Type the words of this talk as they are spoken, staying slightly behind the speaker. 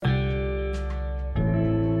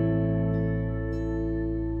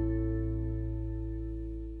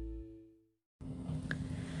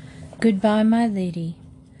Goodbye, My Lady,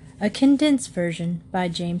 a condensed version by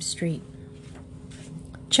James Street.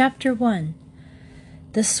 Chapter 1.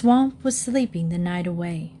 The swamp was sleeping the night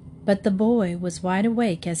away, but the boy was wide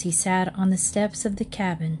awake as he sat on the steps of the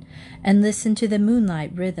cabin and listened to the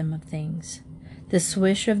moonlight rhythm of things, the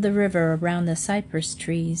swish of the river around the cypress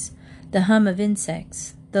trees, the hum of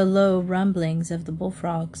insects, the low rumblings of the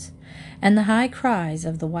bullfrogs, and the high cries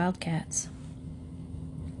of the wildcats.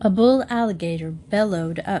 A bull alligator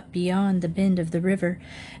bellowed up beyond the bend of the river,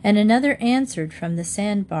 and another answered from the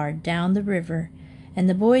sandbar down the river, and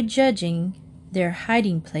the boy judging their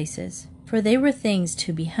hiding places, for they were things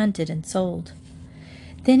to be hunted and sold.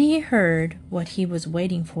 Then he heard what he was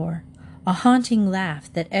waiting for, a haunting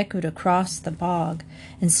laugh that echoed across the bog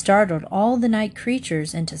and startled all the night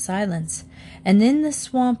creatures into silence, and then the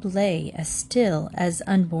swamp lay as still as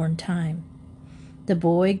unborn time. The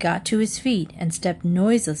boy got to his feet and stepped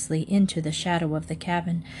noiselessly into the shadow of the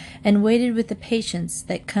cabin, and waited with the patience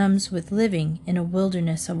that comes with living in a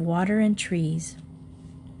wilderness of water and trees.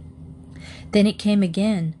 Then it came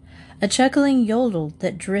again, a chuckling yodel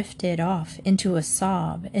that drifted off into a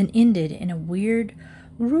sob and ended in a weird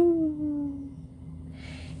roo.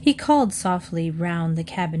 He called softly round the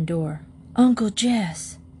cabin door, "Uncle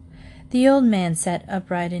Jess." The old man sat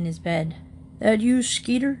upright in his bed. "That you,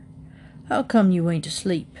 Skeeter? How come you ain't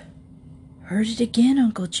asleep?" "Heard it again,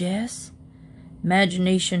 Uncle Jess."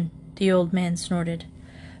 "'Magination," the old man snorted.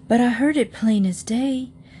 "But I heard it plain as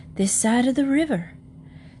day, this side of the river."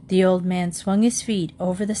 The old man swung his feet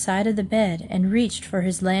over the side of the bed and reached for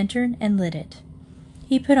his lantern and lit it.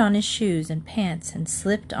 He put on his shoes and pants and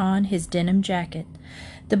slipped on his denim jacket.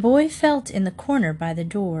 The boy felt in the corner by the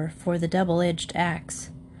door for the double-edged axe.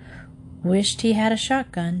 Wished he had a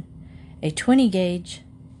shotgun, a 20-gauge.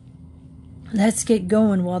 "Let's get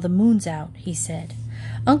going while the moon's out," he said.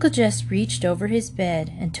 Uncle Jess reached over his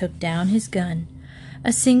bed and took down his gun,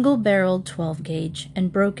 a single-barreled 12-gauge,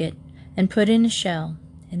 and broke it and put in a shell,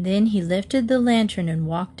 and then he lifted the lantern and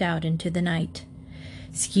walked out into the night.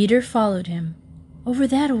 Skeeter followed him. "Over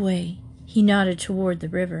that-a-way," he nodded toward the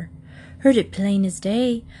river. "Heard it plain as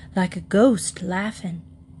day, like a ghost laughing,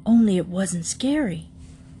 only it wasn't scary."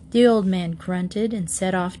 The old man grunted and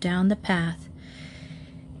set off down the path,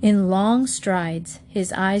 in long strides,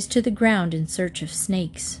 his eyes to the ground in search of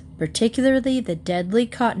snakes, particularly the deadly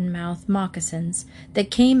cottonmouth moccasins that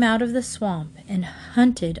came out of the swamp and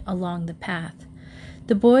hunted along the path.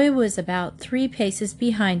 The boy was about 3 paces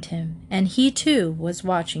behind him, and he too was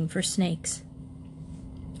watching for snakes.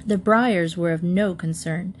 The briars were of no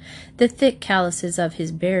concern. The thick calluses of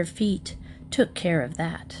his bare feet took care of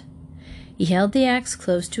that. He held the axe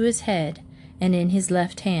close to his head and in his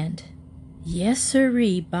left hand. "Yes,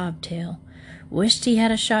 sirree, Bobtail. Wished he had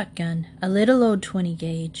a shotgun, a little old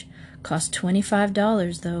 20-gauge. Cost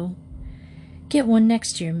 $25, though. Get one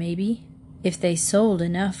next year, maybe, if they sold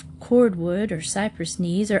enough cordwood or cypress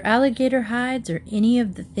knees or alligator hides or any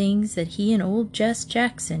of the things that he and old Jess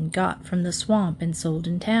Jackson got from the swamp and sold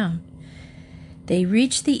in town." They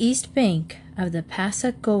reached the east bank of the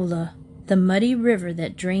Pascagoula, the muddy river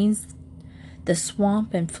that drains the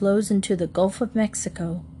swamp and flows into the Gulf of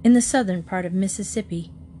Mexico in the southern part of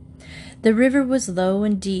Mississippi. The river was low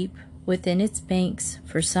and deep within its banks,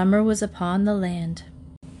 for summer was upon the land.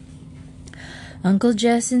 Uncle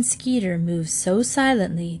Jess and Skeeter moved so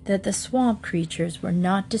silently that the swamp creatures were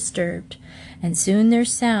not disturbed, and soon their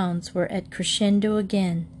sounds were at crescendo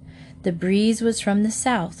again. The breeze was from the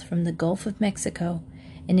south, from the Gulf of Mexico,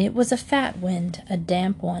 and it was a fat wind, a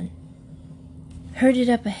damp one. "Heard it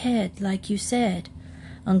up ahead, like you said?"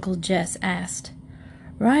 Uncle Jess asked.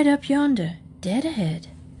 "Right up yonder, dead ahead."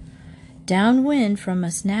 "Downwind from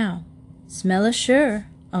us now. Smell us sure."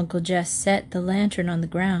 Uncle Jess set the lantern on the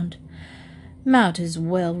ground. "Mout as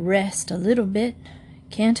well rest a little bit.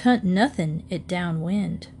 Can't hunt nothin' at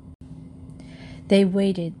downwind." They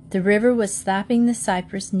waited. The river was slapping the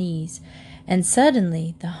cypress knees, and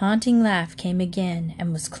suddenly the haunting laugh came again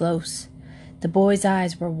and was close. The boy's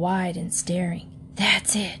eyes were wide and staring.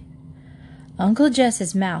 "That's it." Uncle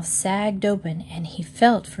Jess's mouth sagged open, and he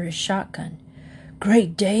felt for his shotgun.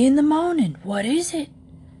 "Great day in the morning. What is it?"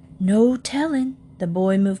 "No tellin'." The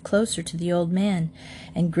boy moved closer to the old man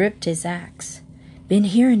and gripped his axe. "Been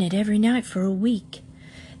hearing it every night for a week."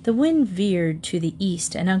 The wind veered to the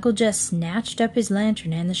east, and Uncle Jess snatched up his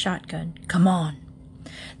lantern and the shotgun. "Come on."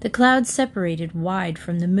 The clouds separated wide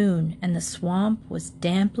from the moon, and the swamp was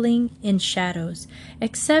dampling in shadows,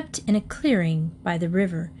 except in a clearing by the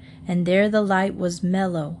river, and there the light was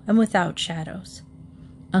mellow and without shadows.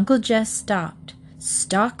 Uncle Jess stopped,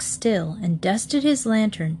 stock still, and dusted his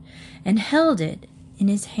lantern, and held it in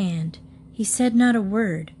his hand. He said not a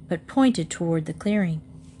word, but pointed toward the clearing.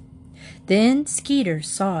 Then Skeeter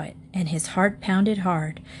saw it, and his heart pounded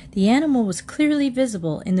hard. The animal was clearly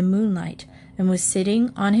visible in the moonlight, and was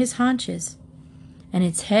sitting on his haunches, and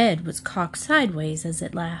its head was cocked sideways as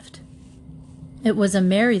it laughed. It was a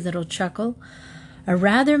merry little chuckle, a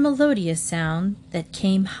rather melodious sound that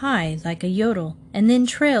came high like a yodel, and then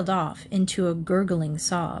trailed off into a gurgling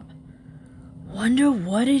sob. "Wonder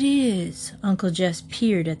what it is?" Uncle Jess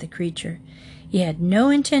peered at the creature. He had no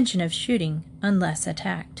intention of shooting unless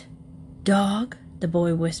attacked. "Dog," the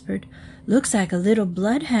boy whispered. "Looks like a little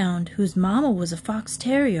bloodhound whose mama was a fox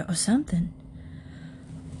terrier or something.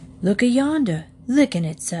 Look a-yonder, licking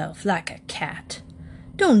itself like a cat.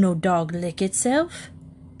 Don't no dog lick itself.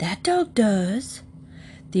 That dog does."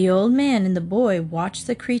 The old man and the boy watched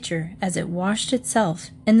the creature as it washed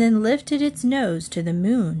itself and then lifted its nose to the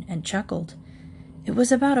moon and chuckled. It was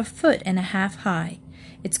about 1.5 feet high.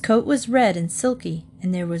 Its coat was red and silky,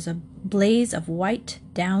 and there was a blaze of white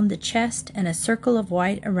down the chest and a circle of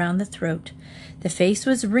white around the throat. The face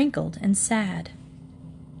was wrinkled and sad.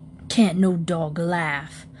 "Can't no dog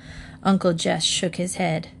laugh." Uncle Jess shook his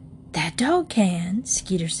head. "That dog can,"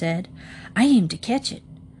 Skeeter said. "I aim to catch it.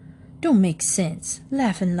 Don't make sense,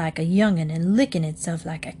 laughing like a young'un and licking itself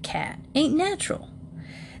like a cat. Ain't natural."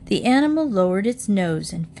 The animal lowered its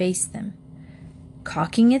nose and faced them,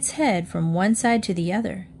 cocking its head from one side to the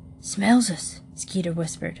other. "Smells us," Skeeter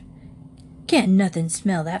whispered. "Can't nothing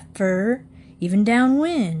smell that fur, even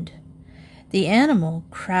downwind." The animal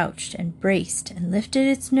crouched and braced and lifted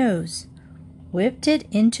its nose, whipped it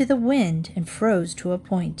into the wind, and froze to a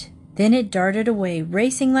point. Then it darted away,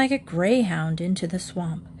 racing like a greyhound into the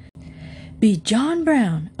swamp. "Be John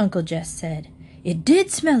Brown," Uncle Jess said. "It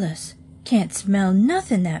did smell us. Can't smell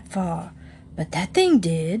nothing that far, but that thing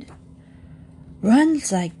did.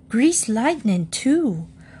 Runs like greased lightning, too.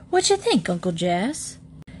 What you think, Uncle Jess?"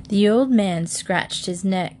 The old man scratched his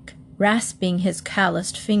neck, rasping his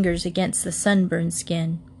calloused fingers against the sunburned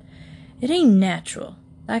skin. "It ain't natural,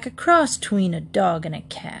 like a cross 'tween a dog and a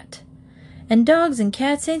cat. And dogs and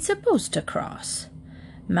cats ain't supposed to cross.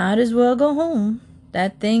 Might as well go home.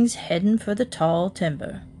 That thing's headin' for the tall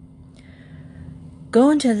timber."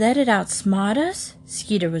 "Going to let it outsmart us?"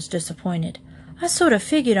 Skeeter was disappointed. "I sort of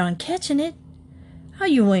figured on catching it." "How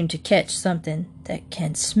you aim to catch something that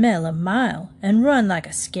can smell a mile and run like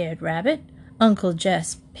a scared rabbit?" Uncle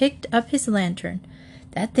Jess picked up his lantern.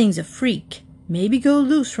 "That thing's a freak. Maybe go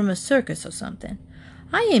loose from a circus or something.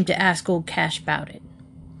 I aim to ask old Cash about it."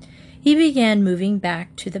 He began moving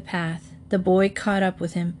back to the path. The boy caught up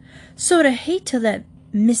with him. "Sorta hate to let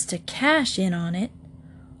Mr. Cash in on it."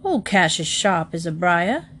 "Old Cash is sharp as a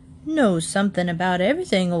briar. Knows something about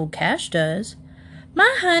everything old Cash does."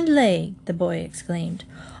 "My hind leg!" the boy exclaimed.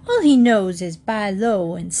 "All he knows is buy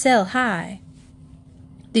low and sell high."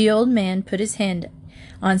 The old man put his hand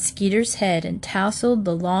on Skeeter's head and tousled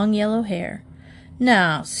the long yellow hair.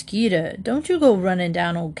 "Now, Skeeter, don't you go running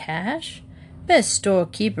down old Cash. Best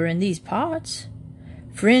storekeeper in these parts.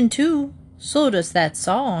 Friend, too. Sold us that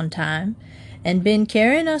saw on time, and been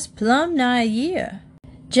carrying us plumb nigh a year."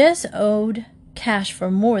 Jess owed Cash for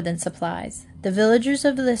more than supplies. The villagers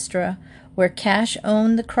of Lystra, where Cash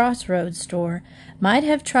owned the crossroads store, might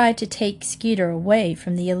have tried to take Skeeter away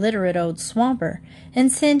from the illiterate old swamper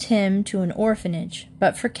and sent him to an orphanage,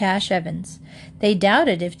 but for Cash Evans. They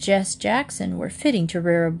doubted if Jess Jackson were fitting to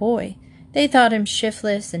rear a boy. They thought him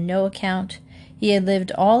shiftless and no account. He had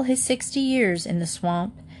lived all his 60 years in the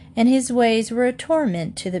swamp, and his ways were a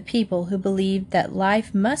torment to the people who believed that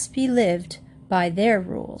life must be lived by their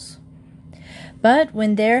rules. But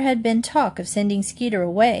when there had been talk of sending Skeeter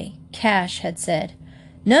away, Cash had said,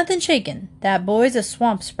 "Nothing shaken. That boy's a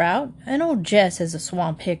swamp sprout, and old Jess is a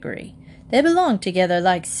swamp hickory. They belong together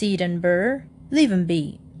like seed and burr. Leave 'em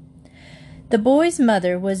be." The boy's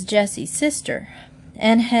mother was Jesse's sister,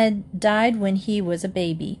 and had died when he was a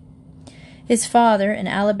baby. His father, an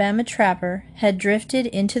Alabama trapper, had drifted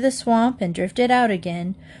into the swamp and drifted out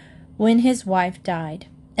again when his wife died.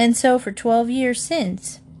 And so for 12 years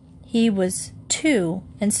since, he was 2,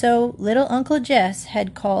 and so little Uncle Jess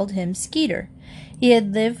had called him Skeeter. He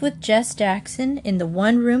had lived with Jess Jackson in the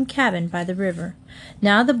one-room cabin by the river.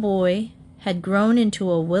 Now the boy had grown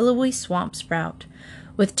into a willowy swamp sprout,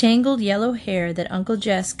 with tangled yellow hair that Uncle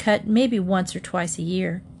Jess cut maybe once or twice a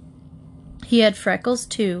year. He had freckles,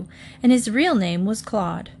 too, and his real name was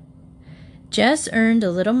Claude. Jess earned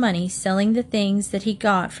a little money selling the things that he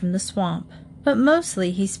got from the swamp, but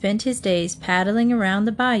mostly he spent his days paddling around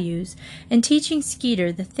the bayous and teaching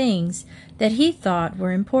Skeeter the things that he thought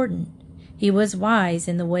were important. He was wise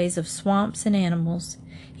in the ways of swamps and animals.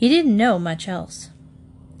 He didn't know much else.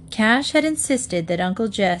 Cash had insisted that Uncle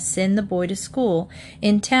Jess send the boy to school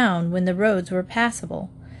in town when the roads were passable,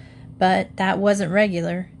 but that wasn't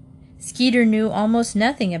regular. Skeeter knew almost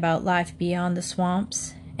nothing about life beyond the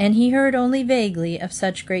swamps, and he heard only vaguely of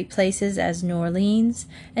such great places as New Orleans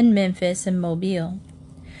and Memphis and Mobile.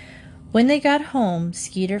 When they got home,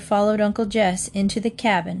 Skeeter followed Uncle Jess into the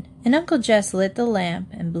cabin, and Uncle Jess lit the lamp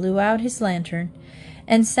and blew out his lantern,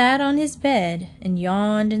 and sat on his bed and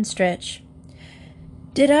yawned and stretched.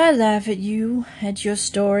 "Did I laugh at you, at your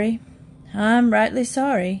story? I'm rightly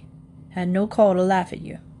sorry. Had no call to laugh at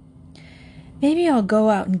you." "Maybe I'll go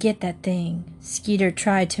out and get that thing." Skeeter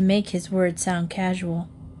tried to make his words sound casual.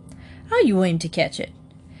 "How you aim to catch it?"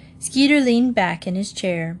 Skeeter leaned back in his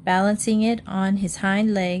chair, balancing it on his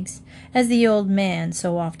hind legs, as the old man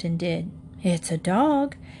so often did. "It's a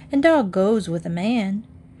dog, and dog goes with a man.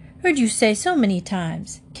 Heard you say so many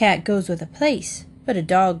times, cat goes with a place, but a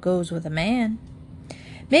dog goes with a man.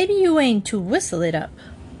 Maybe you aim to whistle it up."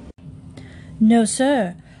 "No,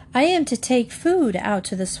 sir. I am to take food out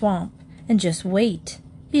to the swamp, and just wait.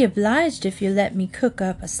 Be obliged if you let me cook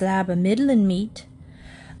up a slab of middlin' meat."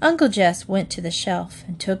 Uncle Jess went to the shelf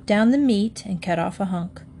and took down the meat and cut off a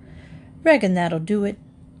hunk. "Reckon that'll do it."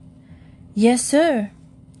 "Yes, sir."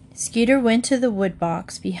 Skeeter went to the wood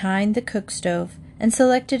box behind the cook stove and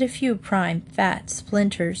selected a few prime fat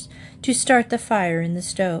splinters to start the fire in the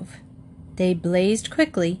stove. They blazed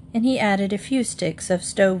quickly, and he added a few sticks of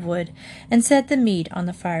stove wood and set the meat on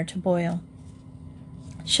the fire to boil.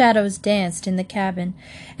 Shadows danced in the cabin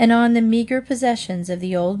and on the meager possessions of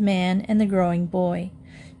the old man and the growing boy.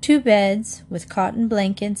 2 beds with cotton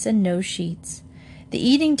blankets and no sheets, the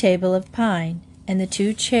eating table of pine, and the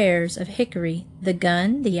 2 chairs of hickory, the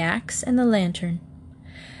gun, the axe, and the lantern.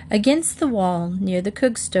 Against the wall near the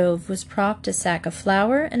cook stove was propped a sack of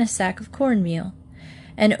flour and a sack of cornmeal,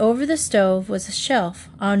 and over the stove was a shelf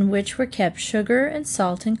on which were kept sugar and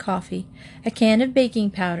salt and coffee, a can of baking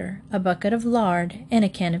powder, a bucket of lard, and a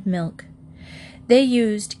can of milk. They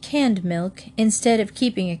used canned milk instead of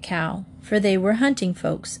keeping a cow, for they were hunting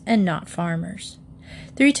folks and not farmers.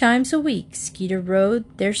 3 times a week Skeeter rowed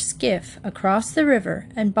their skiff across the river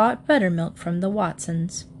and bought buttermilk from the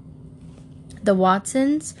Watsons. The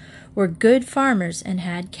Watsons were good farmers and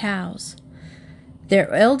had cows.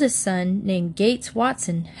 Their eldest son, named Gates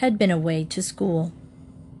Watson, had been away to school.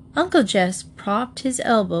 Uncle Jess propped his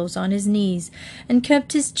elbows on his knees and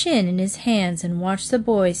kept his chin in his hands and watched the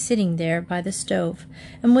boy sitting there by the stove,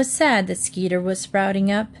 and was sad that Skeeter was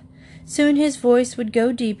sprouting up. Soon his voice would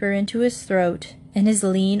go deeper into his throat, and his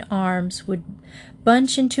lean arms would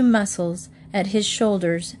bunch into muscles at his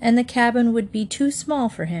shoulders, and the cabin would be too small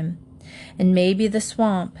for him, and maybe the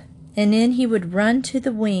swamp, and then he would run to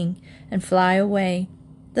the wing and fly away.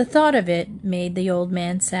 The thought of it made the old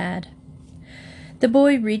man sad. The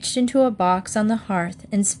boy reached into a box on the hearth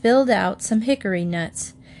and spilled out some hickory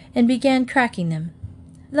nuts, and began cracking them.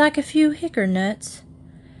 "Like a few hickory nuts?"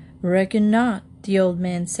 "Reckon not," the old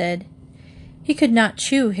man said. He could not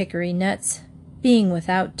chew hickory nuts, being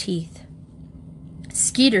without teeth.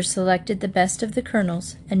 Skeeter selected the best of the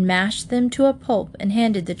kernels and mashed them to a pulp and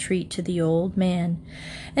handed the treat to the old man,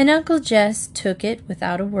 and Uncle Jess took it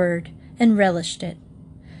without a word and relished it.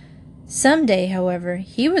 Some day, however,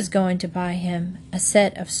 he was going to buy him a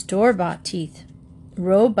set of store-bought teeth.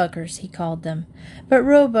 Roebuckers, he called them, but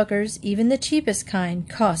roebuckers, even the cheapest kind,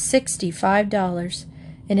 cost $65,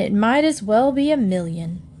 and it might as well be $1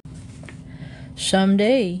 million. "Some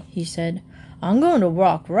day," he said, "I'm going to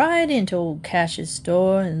walk right into old Cash's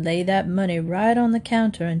store and lay that money right on the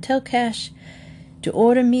counter and tell Cash to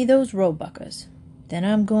order me those roebuckers. Then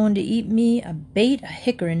I'm going to eat me a bait of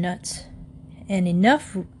hickory nuts, and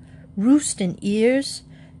enough roosting ears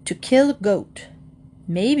to kill a goat.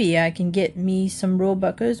 Maybe I can get me some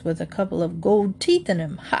roebuckers with a couple of gold teeth in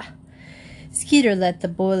 'em. Ha!" Skeeter let the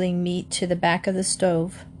boiling meat to the back of the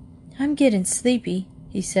stove. "I'm getting sleepy,"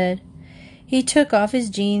 he said. He took off his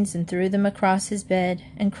jeans and threw them across his bed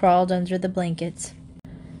and crawled under the blankets.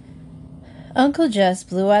 Uncle Jess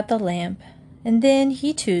blew out the lamp, and then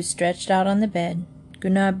he too stretched out on the bed.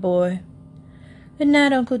 "Good night, boy." "Good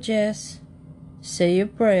night, Uncle Jess." "Say your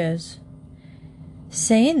prayers."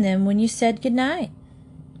 "Saying them when you said good night."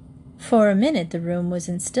 For a minute the room was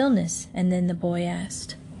in stillness, and then the boy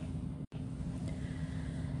asked,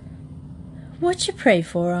 "What you pray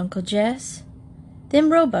for, Uncle Jess?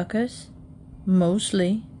 Them roebuckers?"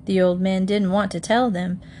 "Mostly." The old man didn't want to tell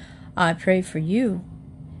them. "I pray for you."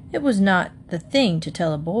 It was not the thing to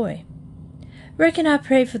tell a boy. "Reckon I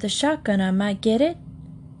pray for the shotgun I might get it?"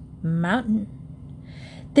 "Mountain."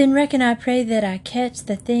 "Then reckon I pray that I catch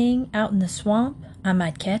the thing out in the swamp I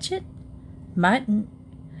might catch it?" "Mightn't."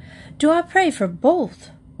 Do I pray for both?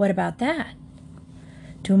 What about that?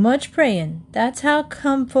 Too much praying. That's how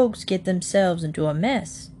come folks get themselves into a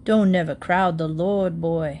mess. Don't never crowd the Lord,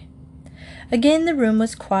 boy. Again the room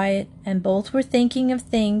was quiet, and both were thinking of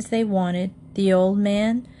things they wanted. The old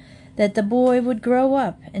man, that the boy would grow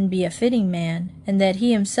up and be a fitting man, and that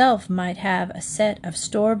he himself might have a set of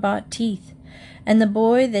store-bought teeth, and the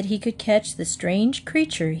boy that he could catch the strange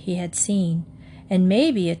creature he had seen, and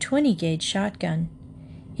maybe a 20-gauge shotgun.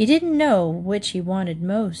 He didn't know which he wanted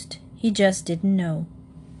most. He just didn't know.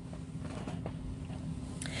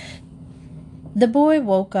 The boy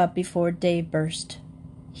woke up before day burst.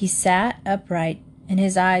 He sat upright, and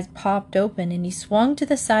his eyes popped open, and he swung to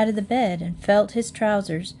the side of the bed and felt his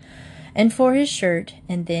trousers and for his shirt,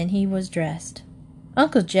 and then he was dressed.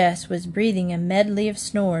 Uncle Jess was breathing a medley of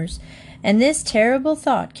snores, and this terrible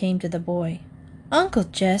thought came to the boy. Uncle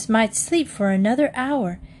Jess might sleep for another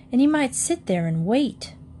hour, and he might sit there and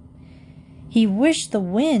wait. He wished the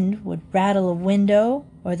wind would rattle a window,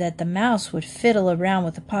 or that the mouse would fiddle around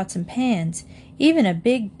with the pots and pans, even a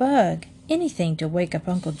big bug, anything to wake up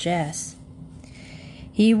Uncle Jess.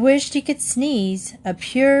 He wished he could sneeze, a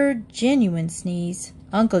pure, genuine sneeze.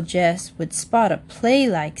 Uncle Jess would spot a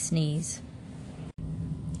play-like sneeze.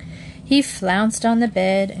 He flounced on the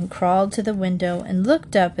bed and crawled to the window and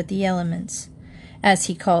looked up at the elements, as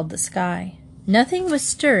he called the sky. Nothing was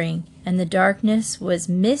stirring, and the darkness was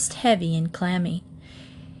mist-heavy and clammy.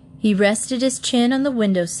 He rested his chin on the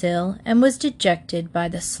window-sill and was dejected by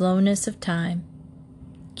the slowness of time.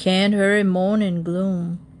 Can't hurry morning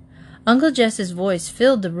gloom. Uncle Jess's voice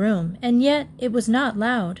filled the room, and yet it was not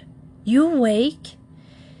loud. You awake?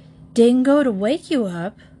 Didn't go to wake you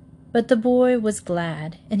up. But the boy was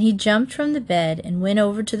glad, and he jumped from the bed and went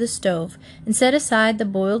over to the stove and set aside the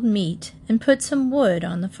boiled meat and put some wood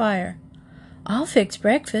on the fire. I'll fix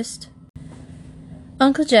breakfast.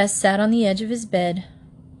 Uncle Jess sat on the edge of his bed.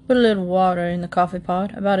 Put a little water in the coffee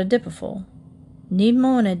pot, about a dipperful. Need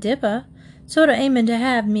more'n a dipper. Sorta aimin' to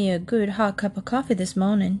have me a good hot cup of coffee this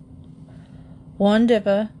morning. One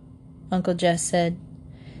dipper, Uncle Jess said.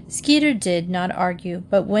 Skeeter did not argue,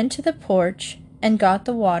 but went to the porch and got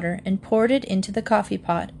the water and poured it into the coffee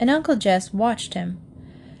pot, and Uncle Jess watched him.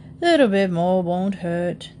 Little bit more won't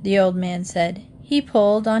hurt, the old man said. He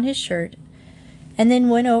pulled on his shirt and then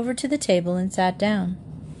went over to the table and sat down.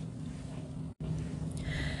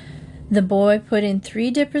 The boy put in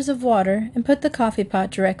 3 dippers of water and put the coffee pot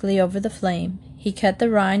directly over the flame. He cut the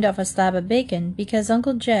rind off a slab of bacon because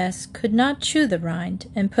Uncle Jess could not chew the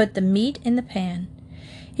rind, and put the meat in the pan.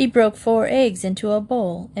 He broke 4 eggs into a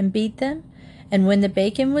bowl and beat them, and when the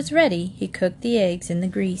bacon was ready, he cooked the eggs in the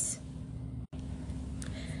grease.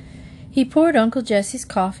 He poured Uncle Jesse's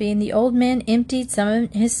coffee, and the old man emptied some in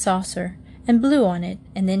his saucer and blew on it,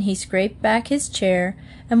 and then he scraped back his chair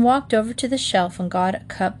and walked over to the shelf and got a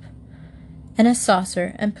cup and a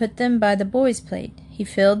saucer and put them by the boy's plate. He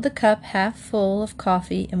filled the cup half full of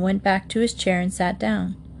coffee and went back to his chair and sat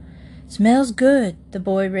down. Smells good. The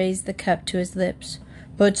boy raised the cup to his lips.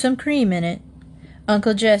 Put some cream in it.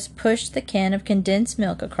 Uncle Jess pushed the can of condensed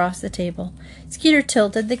milk across the table. Skeeter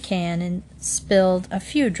tilted the can and spilled a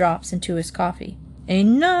few drops into his coffee.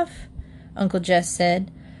 Enough, Uncle Jess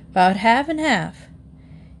said. 'Bout half and half.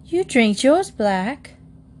 You drink yours black.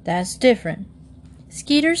 That's different.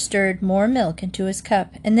 Skeeter stirred more milk into his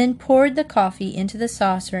cup and then poured the coffee into the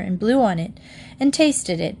saucer and blew on it and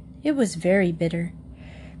tasted it. It was very bitter.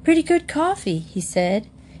 Pretty good coffee, he said.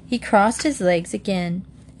 He crossed his legs again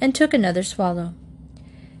and took another swallow.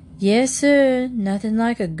 Yes, sir, nothing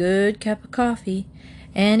like a good cup of coffee,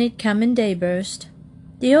 and it come in dayburst.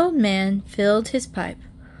 The old man filled his pipe.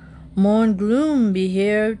 Morn gloom be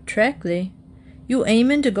here treckly. You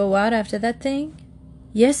aimin' to go out after that thing?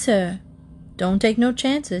 Yes, sir. Don't take no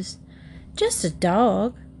chances. Just a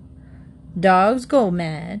dog. Dogs go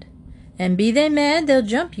mad, and be they mad, they'll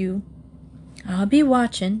jump you. I'll be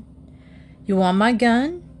watchin'. You want my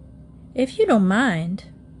gun? If you don't mind.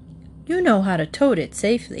 You know how to tote it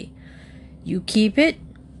safely. You keep it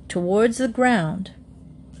towards the ground.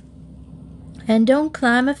 And don't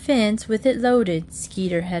climb a fence with it loaded.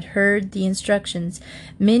 Skeeter had heard the instructions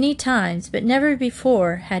many times, but never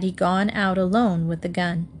before had he gone out alone with the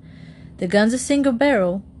gun. The gun's a single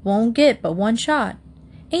barrel, won't get but 1 shot.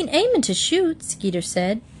 Ain't aimin' to shoot, Skeeter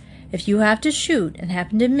said. If you have to shoot and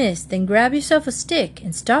happen to miss, then grab yourself a stick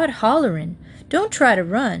and start hollerin'. Don't try to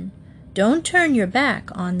run. Don't turn your back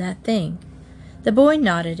on that thing. The boy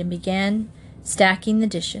nodded and began stacking the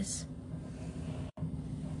dishes.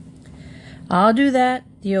 I'll do that,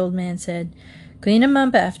 the old man said. Clean 'em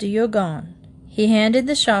up after you're gone. He handed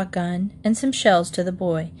the shotgun and some shells to the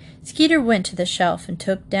boy. Skeeter went to the shelf and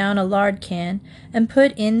took down a lard can and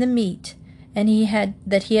put in the meat he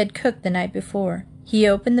had cooked the night before. He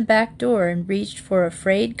opened the back door and reached for a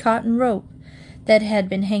frayed cotton rope that had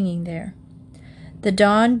been hanging there. The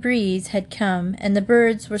dawn breeze had come, and the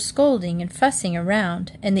birds were scolding and fussing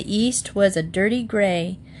around, and the east was a dirty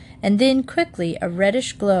gray, and then quickly a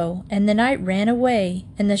reddish glow, and the night ran away,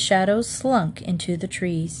 and the shadows slunk into the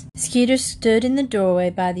trees. Skeeter stood in the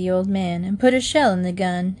doorway by the old man, and put a shell in the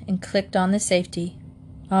gun, and clicked on the safety.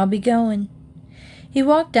 "I'll be going." He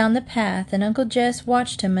walked down the path, and Uncle Jess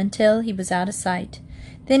watched him until he was out of sight.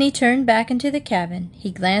 Then he turned back into the cabin.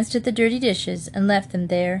 He glanced at the dirty dishes, and left them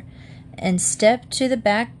there, and stepped to the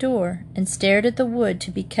back door, and stared at the wood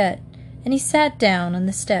to be cut, and he sat down on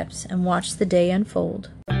the steps and watched the day unfold.